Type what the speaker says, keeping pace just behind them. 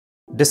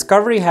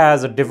Discovery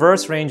has a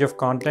diverse range of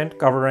content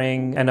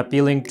covering and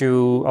appealing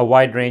to a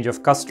wide range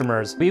of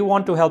customers. We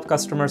want to help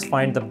customers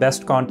find the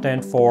best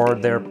content for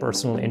their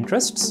personal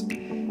interests.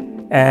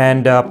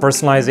 And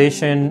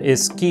personalization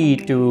is key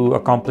to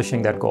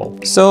accomplishing that goal.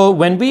 So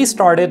when we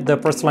started the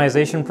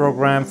personalization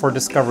program for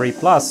Discovery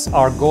Plus,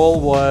 our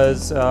goal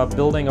was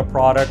building a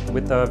product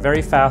with a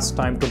very fast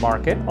time to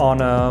market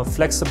on a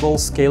flexible,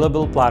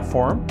 scalable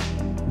platform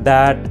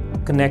that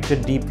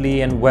connected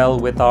deeply and well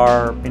with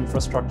our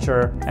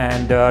infrastructure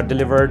and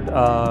delivered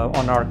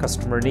on our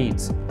customer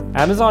needs.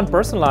 Amazon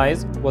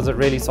Personalize was a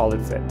really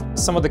solid fit.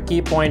 Some of the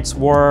key points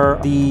were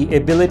the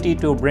ability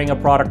to bring a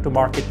product to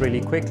market really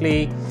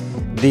quickly,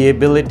 the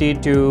ability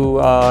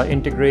to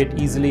integrate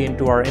easily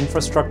into our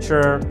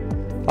infrastructure,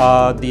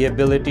 the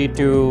ability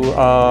to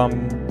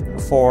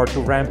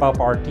ramp up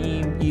our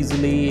team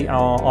easily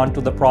onto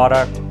the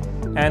product,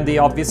 and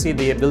obviously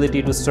the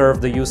ability to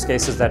serve the use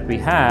cases that we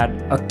had.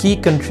 A key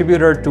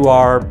contributor to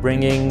our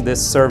bringing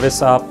this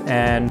service up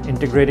and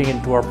integrating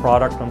into our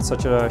product on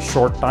such a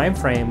short time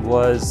frame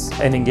was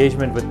an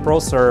engagement with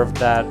ProServe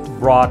that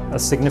brought a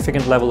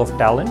significant level of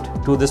talent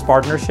to this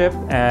partnership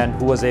and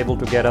who was able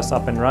to get us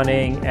up and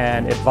running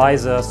and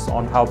advise us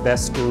on how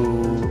best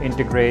to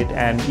integrate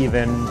and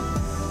even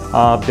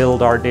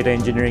build our data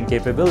engineering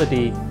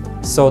capability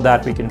so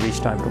that we can reach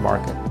time to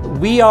market.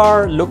 We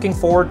are looking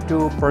forward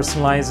to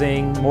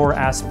personalizing more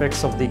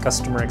aspects of the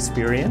customer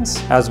experience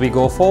as we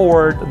go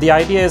forward. The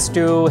idea is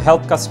to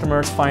help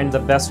customers find the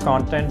best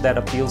content that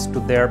appeals to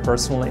their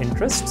personal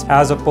interests,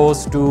 as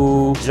opposed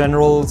to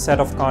general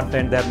set of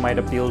content that might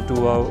appeal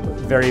to a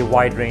very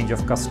wide range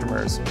of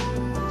customers.